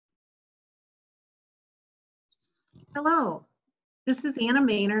Hello, this is Anna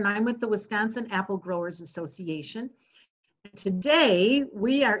Maennar, and I'm with the Wisconsin Apple Growers Association. Today,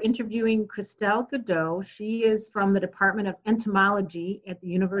 we are interviewing Christelle Guédot. She is from the Department of Entomology at the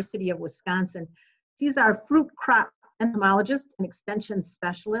University of Wisconsin. She's our fruit crop entomologist and extension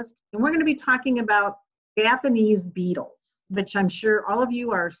specialist, and we're going to be talking about Japanese beetles, which I'm sure all of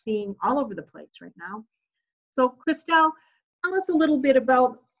you are seeing all over the place right now. So, Christelle, tell us a little bit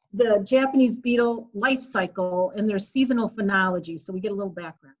about the Japanese beetle life cycle and their seasonal phenology, so we get a little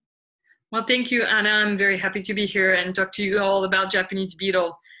background. Well, thank you, Anna. I'm very happy to be here and talk to you all about Japanese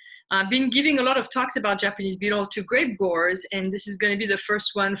beetle. I've been giving a lot of talks about Japanese beetle to grape growers, and this is going to be the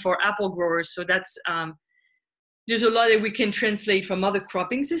first one for apple growers. So that's there's a lot that we can translate from other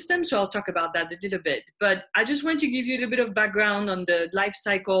cropping systems, so I'll talk about that a little bit. But I just want to give you a little bit of background on the life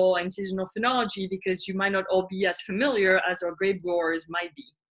cycle and seasonal phenology, because you might not all be as familiar as our grape growers might be.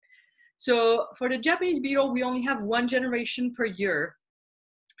 So for the Japanese beetle, we only have one generation per year.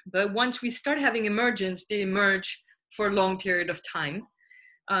 But once we start having emergence, they emerge for a long period of time.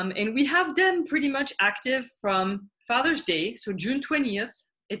 And we have them pretty much active from Father's Day, so June 20th.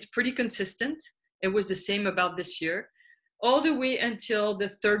 It's pretty consistent. It was the same about this year, all the way until the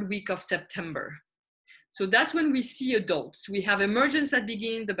third week of September. So that's when we see adults. We have emergence that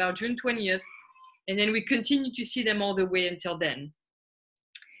begins about June 20th, and then we continue to see them all the way until then.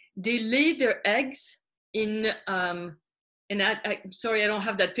 They lay their eggs in, sorry, I don't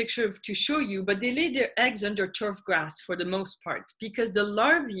have that picture to show you, but they lay their eggs under turf grass for the most part, because the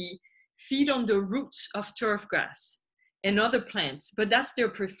larvae feed on the roots of turf grass and other plants, but that's their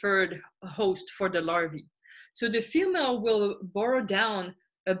preferred host for the larvae. So the female will burrow down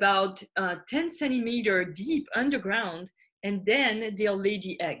about 10 centimeter deep underground, and then they'll lay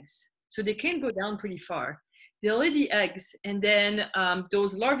the eggs. So they can go down pretty far. They'll lay the eggs, and then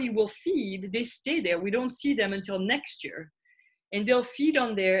those larvae will feed. They stay there. We don't see them until next year. And they'll feed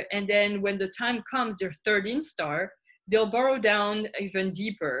on there, and then when the time comes, their third instar, they'll burrow down even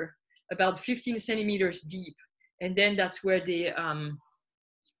deeper, about 15 centimeters deep. And then that's where they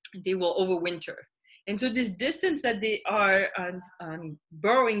will overwinter. And so this distance that they are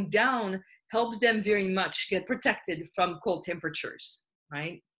burrowing down helps them very much get protected from cold temperatures,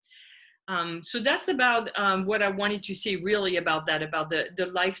 right? So that's about what I wanted to say really about that, about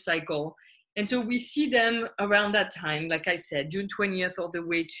the life cycle. And so we see them around that time, like I said, June 20th all the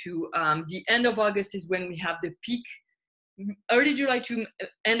way to the end of August is when we have the peak, early July to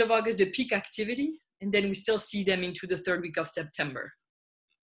end of August, the peak activity. And then we still see them into the third week of September.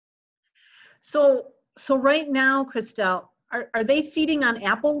 So right now, Christelle, are they feeding on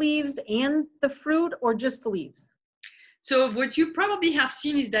apple leaves and the fruit, or just the leaves? So what you probably have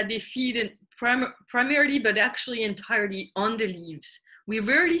seen is that they feed primarily, but actually entirely on the leaves. We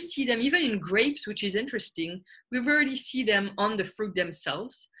rarely see them, even in grapes, which is interesting, we rarely see them on the fruit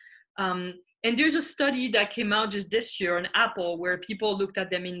themselves. And there's a study that came out just this year on apple where people looked at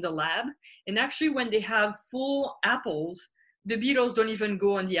them in the lab. And actually when they have full apples, the beetles don't even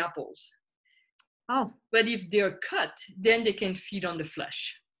go on the apples. Oh. But if they're cut, then they can feed on the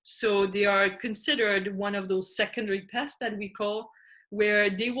flesh. So they are considered one of those secondary pests that we call,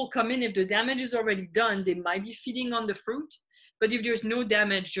 where they will come in if the damage is already done, they might be feeding on the fruit. But if there's no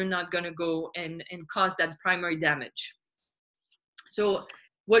damage, you're not going to go and cause that primary damage. So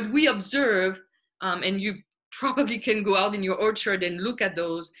what we observe, and you probably can go out in your orchard and look at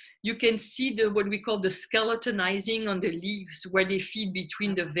those, you can see what we call the skeletonizing on the leaves, where they feed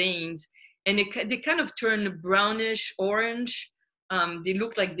between the veins. And they kind of turn brownish orange. They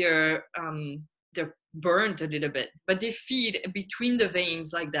look like they're burnt a little bit, but they feed between the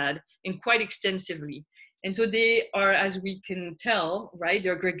veins like that and quite extensively. And so they are, as we can tell, right,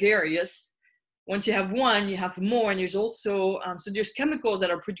 they're gregarious. Once you have one, you have more. And there's also, so there's chemicals that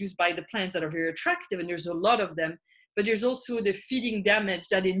are produced by the plants that are very attractive, and there's a lot of them, but there's also the feeding damage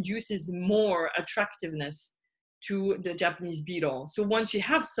that induces more attractiveness to the Japanese beetle. So once you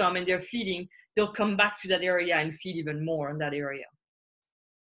have some and they're feeding, they'll come back to that area and feed even more in that area.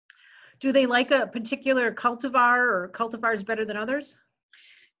 Do they like a particular cultivar, or cultivars better than others?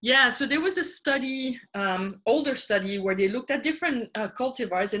 Yeah, so there was a study, older study, where they looked at different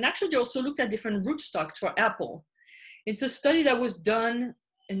cultivars, and actually they also looked at different rootstocks for apple. It's a study that was done,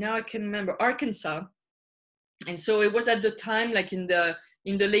 and now I can remember, Arkansas. And so it was at the time, like in the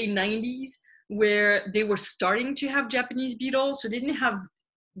late 90s, where they were starting to have Japanese beetle. So they didn't have,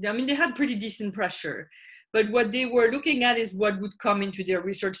 I mean, they had pretty decent pressure. But what they were looking at is what would come into their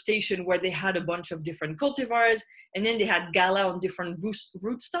research station, where they had a bunch of different cultivars, and then they had gala on different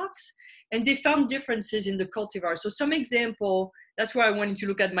rootstocks, and they found differences in the cultivars. So some example, that's why I wanted to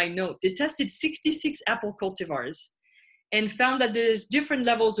look at my note. They tested 66 apple cultivars, and found that there's different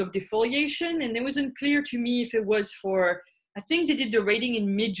levels of defoliation. And it wasn't clear to me if it was for, I think they did the rating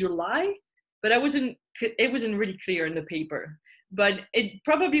in mid-July, but it wasn't really clear in the paper. But it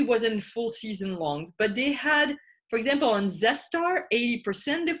probably wasn't full season long. But they had, for example, on Zestar,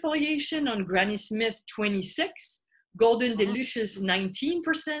 80% defoliation, on Granny Smith, 26%, Golden Delicious, 19%,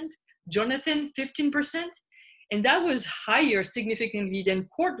 Jonathan, 15%. And that was higher significantly than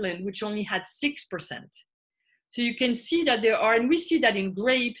Cortland, which only had 6%. So you can see that there are, and we see that in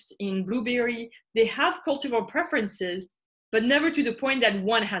grapes, in blueberry, they have cultivar preferences, but never to the point that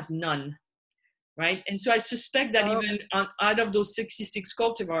one has none, right? And so I suspect that even out of those 66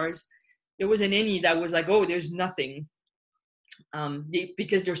 cultivars, there wasn't any that was like, oh, there's nothing.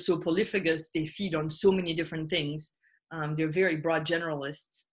 Because they're so prolificous, they feed on so many different things. They're very broad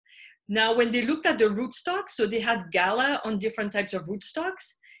generalists. Now, when they looked at the rootstocks, so they had Gala on different types of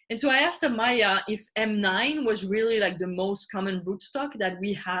rootstocks. And so I asked Amaya if M9 was really like the most common rootstock that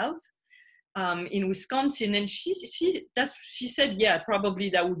we have in Wisconsin. And she said, yeah, probably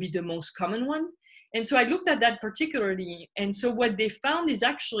that would be the most common one. And so I looked at that particularly. And so what they found is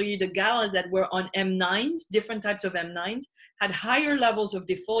actually the galas that were on M9s, different types of M9s, had higher levels of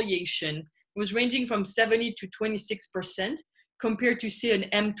defoliation. It was ranging from 70 to 26% compared to, say,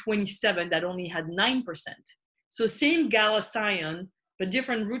 an M27 that only had 9%. So same gala scion, but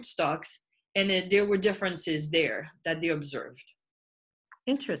different rootstocks, and there were differences there that they observed.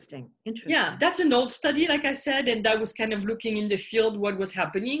 Interesting. Yeah, that's an old study, like I said, and that was kind of looking in the field what was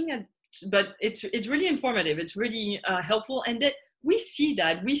happening. But it's really informative. It's really helpful, and that we see,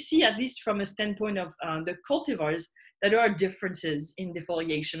 at least from a standpoint of the cultivars, that there are differences in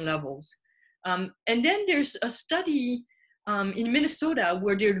defoliation levels. And then there's a study in Minnesota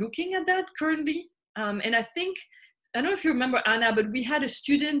where they're looking at that currently, and I don't know if you remember, Anna, but we had a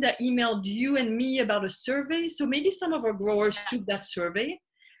student that emailed you and me about a survey. So maybe some of our growers took that survey,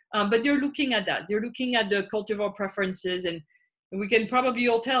 but they're looking at that. They're looking at the cultivar preferences, and we can probably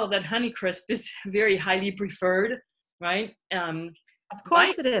all tell that Honeycrisp is very highly preferred, right? Of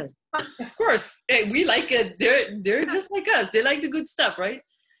course it is. Of course, hey, we like it. They're just like us. They like the good stuff, right?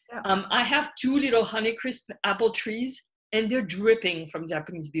 Yeah. I have 2 little Honeycrisp apple trees, and they're dripping from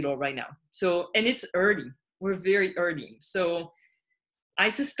Japanese beetle right now. So, and it's early. We're very early. So I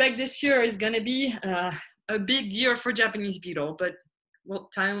suspect this year is going to be a big year for Japanese beetle, but well,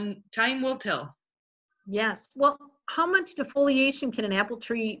 time will tell. Yes. Well, how much defoliation can an apple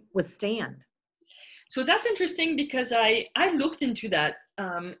tree withstand? So that's interesting because I looked into that.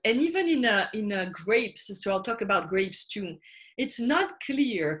 And even in grapes, so I'll talk about grapes too, it's not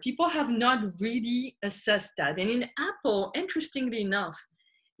clear. People have not really assessed that. And in apple, interestingly enough,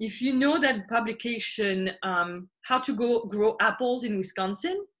 if you know that publication, How to Grow Apples in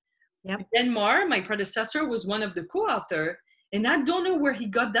Wisconsin, yep. Maennar, my predecessor, was one of the co-authors, and I don't know where he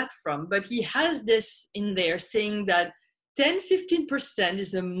got that from, but he has this in there saying that 10-15%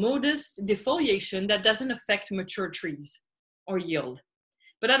 is a modest defoliation that doesn't affect mature trees or yield.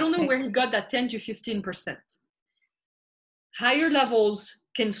 But I don't know where he got that 10 to 15%. Higher levels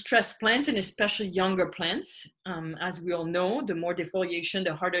can stress plants, and especially younger plants. As we all know, the more defoliation,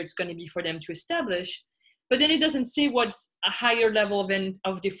 the harder it's going to be for them to establish. But then it doesn't say what's a higher level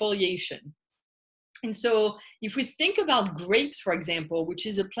of defoliation. And so if we think about grapes, for example, which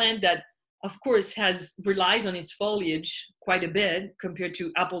is a plant that, of course, relies on its foliage quite a bit compared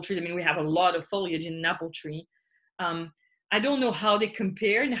to apple trees. I mean, we have a lot of foliage in an apple tree. I don't know how they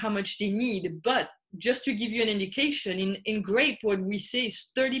compare and how much they need, but just to give you an indication, in grape, what we say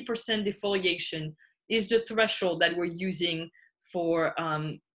is 30% defoliation is the threshold that we're using for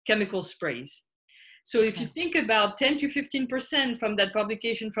chemical sprays. So if you think about 10 to 15% from that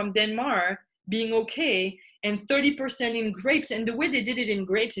publication from Maennar being okay, and 30% in grapes, and the way they did it in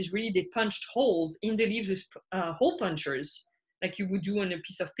grapes is really they punched holes in the leaves with hole punchers, like you would do on a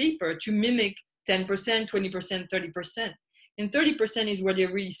piece of paper, to mimic 10%, 20%, 30%. And 30% is where they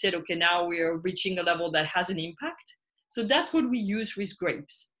really said, okay, now we are reaching a level that has an impact. So that's what we use with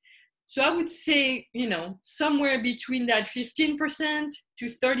grapes. So I would say, somewhere between that 15% to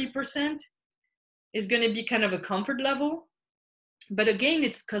 30% is going to be kind of a comfort level. But again,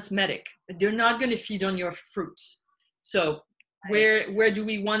 it's cosmetic. They're not going to feed on your fruits. So where do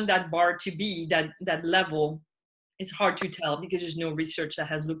we want that bar to be, that level? It's hard to tell because there's no research that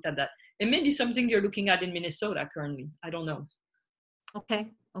has looked at that. It may be something you're looking at in Minnesota currently. I don't know. Okay.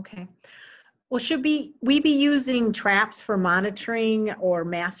 Well, should we be using traps for monitoring or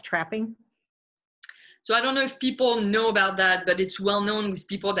mass trapping? So I don't know if people know about that, but it's well known with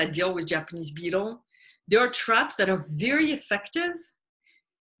people that deal with Japanese beetle. There are traps that are very effective,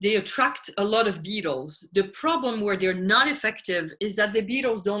 they attract a lot of beetles. The problem where they're not effective is that the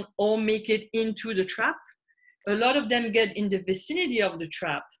beetles don't all make it into the trap. A lot of them get in the vicinity of the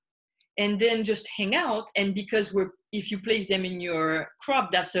trap and then just hang out. And because if you place them in your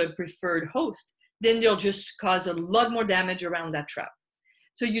crop, that's a preferred host, then they'll just cause a lot more damage around that trap.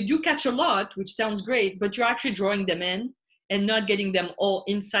 So you do catch a lot, which sounds great, but you're actually drawing them in and not getting them all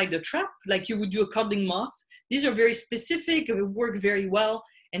inside the trap like you would do a cuddling moth. These are very specific, they work very well,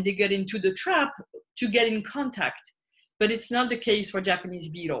 and they get into the trap to get in contact. But it's not the case for Japanese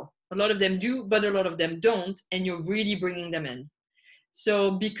beetle. A lot of them do, but a lot of them don't, and you're really bringing them in.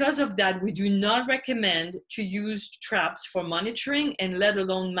 So because of that, we do not recommend to use traps for monitoring and let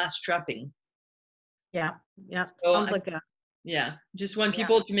alone mass trapping. Yeah, yeah, So sounds like a... Yeah, just want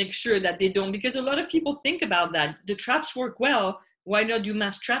people to make sure that they don't, because a lot of people think about that. The traps work well, why not do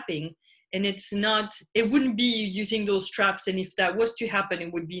mass trapping? And it's not, it wouldn't be using those traps. And if that was to happen,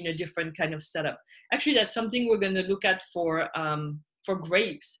 it would be in a different kind of setup. Actually, that's something we're going to look at for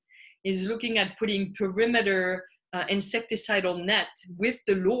grapes, is looking at putting perimeter insecticidal net with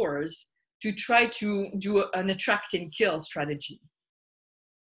the lures to try to do an attract and kill strategy.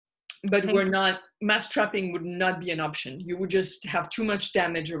 But we're not, mass trapping would not be an option. You would just have too much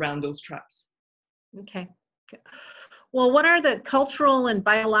damage around those traps. Okay. Well, what are the cultural and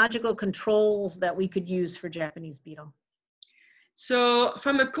biological controls that we could use for Japanese beetle? So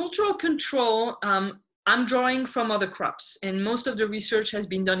from a cultural control, I'm drawing from other crops, and most of the research has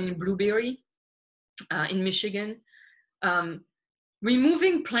been done in blueberry in Michigan.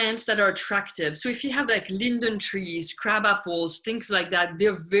 Removing plants that are attractive. So if you have like linden trees, crab apples, things like that,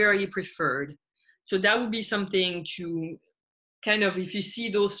 they're very preferred. So that would be something to kind of, if you see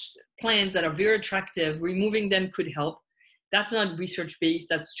those plants that are very attractive, removing them could help. That's not research-based,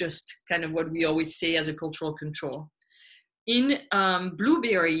 that's just kind of what we always say as a cultural control. In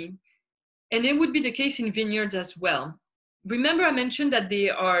blueberry, and it would be the case in vineyards as well. Remember I mentioned that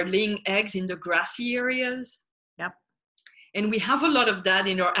they are laying eggs in the grassy areas? Yep. And we have a lot of that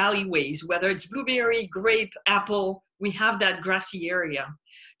in our alleyways, whether it's blueberry, grape, apple, we have that grassy area.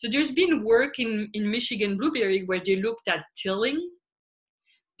 So there's been work in Michigan blueberry where they looked at tilling,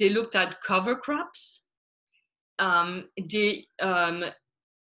 they looked at cover crops. Let's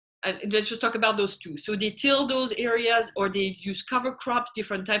just talk about those two. So they till those areas, or they use cover crops,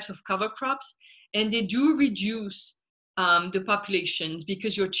 different types of cover crops, and they do reduce the populations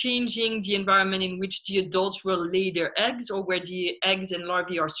because you're changing the environment in which the adults will lay their eggs or where the eggs and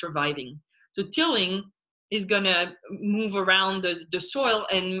larvae are surviving. So tilling is gonna move around the soil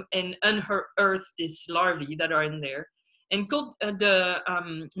and unearth these larvae that are in there. And the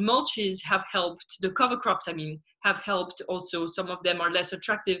mulches have helped, the cover crops, I mean, have helped also. Some of them are less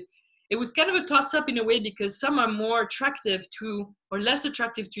attractive. It was kind of a toss up in a way because some are more attractive to, or less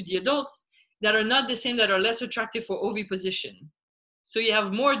attractive to the adults that are not the same, that are less attractive for oviposition. So you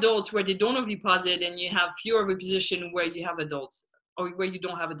have more adults where they don't oviposit, and you have fewer oviposition where you have adults, or where you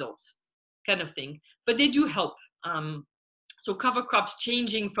don't have adults, kind of thing. But they do help. So cover crops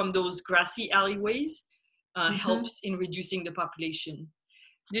changing from those grassy alleyways helps in reducing the population.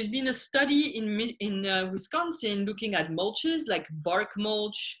 There's been a study in Wisconsin looking at mulches like bark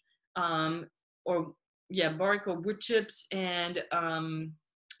mulch, bark or wood chips, and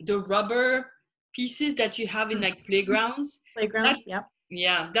the rubber pieces that you have in like playgrounds. Yep.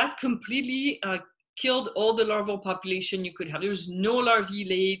 Yeah, that completely killed all the larval population you could have. There was no larvae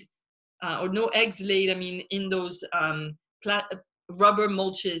laid or no eggs laid, I mean, in those rubber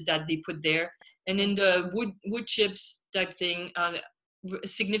mulches that they put there. And in the wood chips type thing,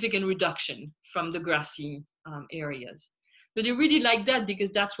 significant reduction from the grassy areas. So they really like that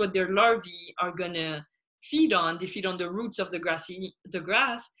because that's what their larvae are gonna feed on. They feed on the roots of the grass.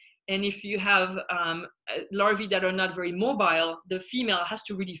 And if you have larvae that are not very mobile, the female has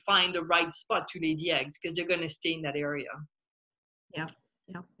to really find the right spot to lay the eggs because they're gonna stay in that area. Yeah.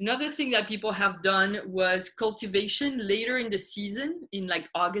 Yeah. Another thing that people have done was cultivation later in the season, in like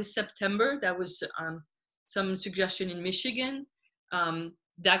August, September. That was some suggestion in Michigan.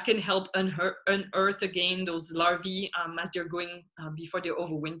 That can help unearth again those larvae as they're going before they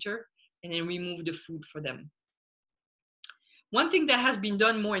overwinter, and then remove the food for them. One thing that has been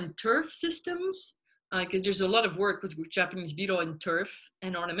done more in turf systems, because there's a lot of work with Japanese beetle in turf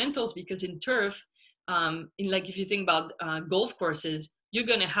and ornamentals, because in turf, if you think about golf courses, you're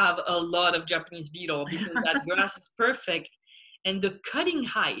gonna have a lot of Japanese beetle because that grass is perfect. And the cutting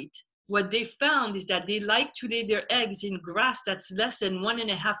height, what they found is that they like to lay their eggs in grass that's less than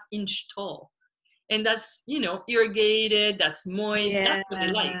 1.5 inch tall. And that's, irrigated, that's moist, that's what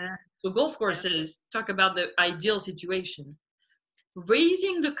they like. So golf courses, talk about the ideal situation.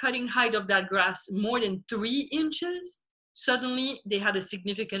 raising the cutting height of that grass more than 3 inches, suddenly they had a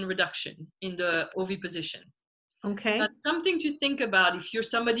significant reduction in the oviposition. Okay. That's something to think about if you're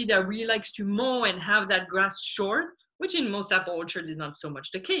somebody that really likes to mow and have that grass short, which in most apple orchards is not so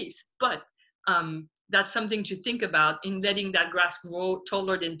much the case, but that's something to think about in letting that grass grow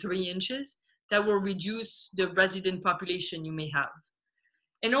taller than 3 inches. That will reduce the resident population you may have.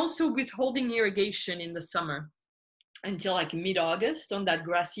 And also withholding irrigation in the summer until like mid-August on that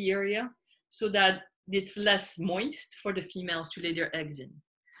grassy area so that it's less moist for the females to lay their eggs in.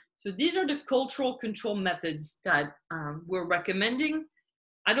 So these are the cultural control methods that we're recommending.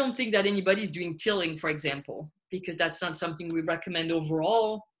 I don't think that anybody's doing tilling, for example, because that's not something we recommend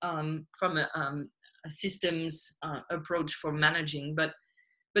overall from a systems approach for managing. But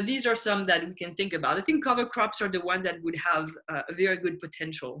these are some that we can think about. I think cover crops are the ones that would have a very good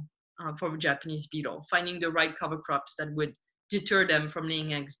potential for Japanese beetle, finding the right cover crops that would deter them from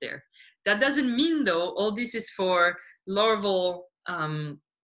laying eggs there. That doesn't mean, though, all this is for larval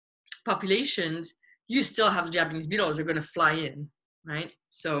populations. You still have Japanese beetles are going to fly in, right?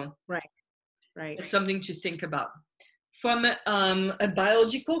 So right. It's something to think about. From a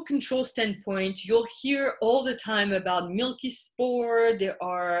biological control standpoint, you'll hear all the time about milky spore. There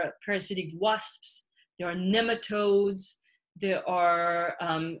are parasitic wasps. There are nematodes. There are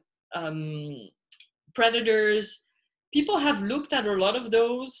predators. People have looked at a lot of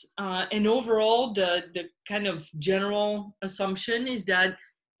those, and overall, the kind of general assumption is that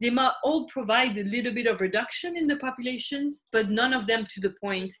they might all provide a little bit of reduction in the populations, but none of them to the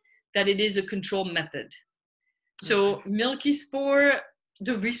point that it is a control method. So milky spore,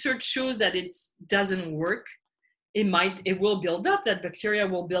 the research shows that it doesn't work. It will build up, that bacteria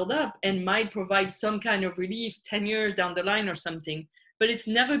will build up and might provide some kind of relief 10 years down the line or something, but it's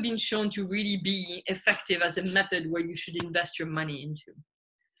never been shown to really be effective as a method where you should invest your money into.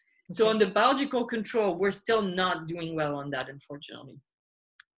 So on the biological control, we're still not doing well on that, unfortunately.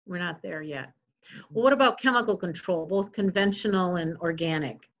 We're not there yet. Well, what about chemical control, both conventional and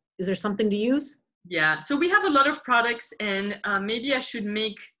organic? Is there something to use? Yeah, so we have a lot of products, and maybe I should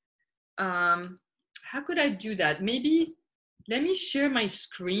make, how could I do that? Maybe let me share my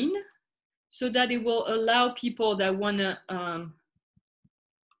screen so that it will allow people that want to,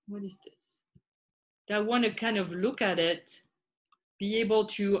 what is this? That want to kind of look at it, be able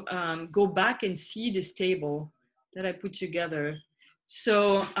to go back and see this table that I put together.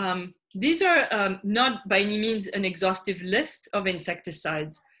 So these are not by any means an exhaustive list of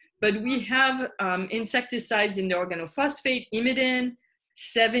insecticides, but we have insecticides in the organophosphate, imidine,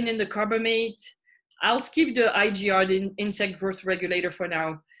 7 in the carbamate. I'll skip the IGR, the insect growth regulator, for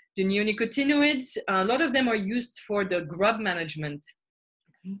now. The neonicotinoids, a lot of them are used for the grub management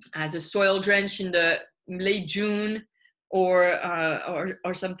as a soil drench in the late June or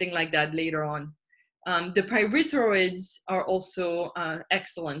something like that later on. The pyrethroids are also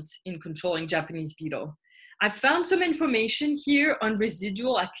excellent in controlling Japanese beetle. I found some information here on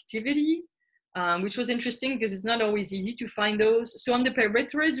residual activity, which was interesting because it's not always easy to find those. So on the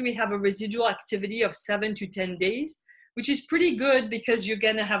pyrethroids, we have a residual activity of 7 to 10 days, which is pretty good because you're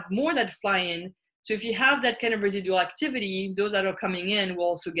gonna have more that fly in. So if you have that kind of residual activity, those that are coming in will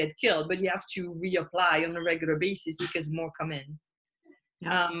also get killed, but you have to reapply on a regular basis because more come in.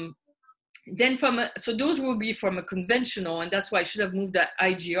 Yeah. Then so those will be from a conventional, and that's why I should have moved that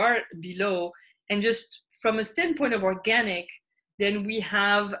IGR below. And just from a standpoint of organic, then we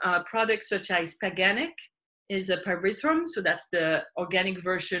have products such as Paganic is a pyrethrum. So that's the organic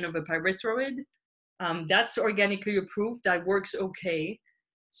version of a pyrethroid. That's organically approved, that works okay.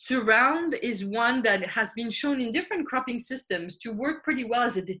 Surround is one that has been shown in different cropping systems to work pretty well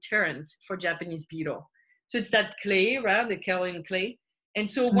as a deterrent for Japanese beetle. So it's that clay, right, the kaolin clay. And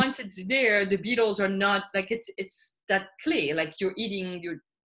so once it's there, the beetles are not, like it's that clay, like you're eating your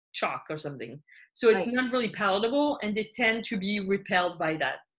chalk or something. So it's not really palatable, and they tend to be repelled by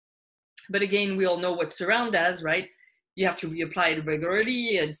that. But again, we all know what Surround does, right? You have to reapply it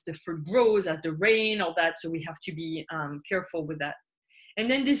regularly. It's the fruit grows as the rain, all that. So we have to be careful with that. And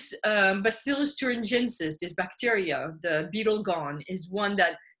then this Bacillus thuringiensis, this bacteria, the beetle gone, is one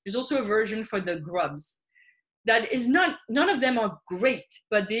that there's also a version for the grubs. That is not, none of them are great,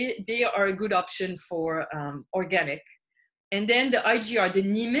 but they are a good option for organic. And then the IGR, the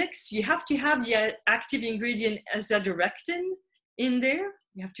Nemix, you have to have the active ingredient azadirachtin in there.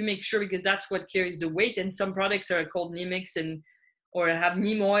 You have to make sure, because that's what carries the weight. And some products are called Nemix or have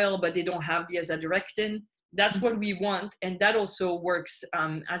neem oil, but they don't have the azadirachtin. That's what we want. And that also works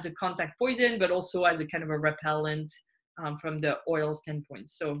as a contact poison, but also as a kind of a repellent from the oil standpoint.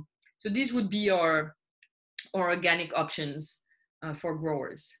 So these would be our organic options for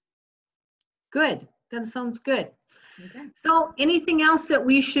growers. Good. That sounds good. Okay. So anything else that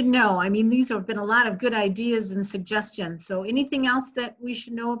we should know? I mean, these have been a lot of good ideas and suggestions. So anything else that we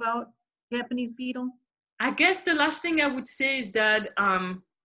should know about Japanese beetle? I guess the last thing I would say is that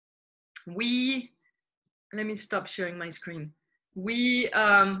let me stop sharing my screen. We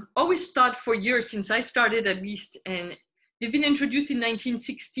always thought for years, since I started at least, and they've been introduced in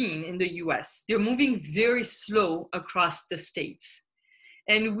 1916 in the US. They're moving very slow across the states.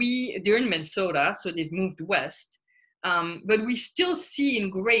 And they're in Minnesota, so they've moved west. But we still see in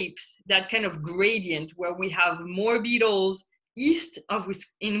grapes that kind of gradient where we have more beetles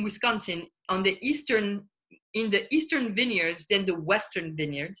in Wisconsin in the eastern vineyards than the western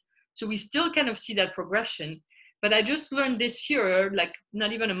vineyards. So we still kind of see that progression. But I just learned this year, like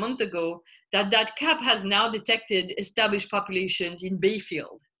not even a month ago, that CAP has now detected established populations in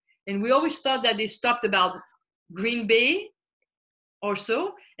Bayfield. And we always thought that they stopped about Green Bay or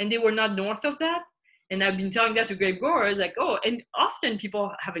so, and they were not north of that. And I've been telling that to grape growers, like, oh, and often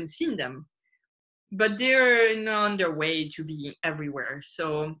people haven't seen them, but they're on their way to be everywhere.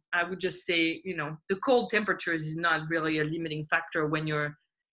 So I would just say, the cold temperatures is not really a limiting factor when you're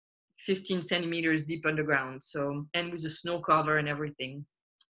 15 centimeters deep underground. So, and with the snow cover and everything.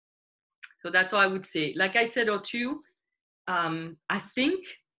 So that's all I would say. Like I said, too, I think,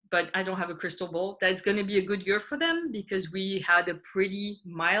 but I don't have a crystal ball, that it's going to be a good year for them because we had a pretty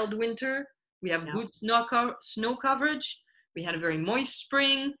mild winter. We have good snow coverage. We had a very moist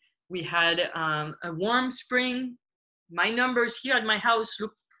spring. We had a warm spring. My numbers here at my house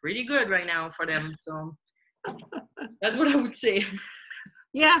look pretty good right now for them. So that's what I would say.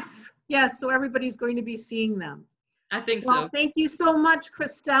 Yes, yes. So everybody's going to be seeing them. I think well, so. Thank you so much,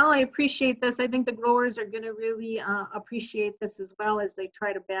 Christelle. I appreciate this. I think the growers are going to really appreciate this as well as they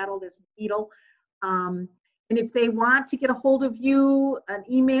try to battle this beetle. And if they want to get a hold of you, an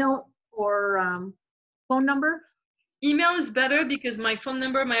email or phone number? Email is better because my phone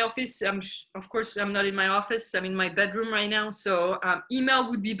number, my office, of course, I'm not in my office. I'm in my bedroom right now. So email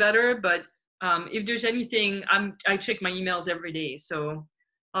would be better. But if there's anything, I check my emails every day. So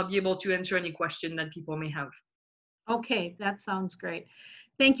I'll be able to answer any question that people may have. Okay, that sounds great.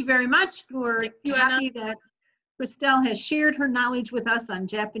 Thank you very much. We're happy that Christelle has shared her knowledge with us on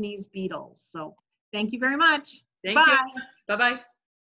Japanese beetles. So thank you very much. Thank you. Bye-bye.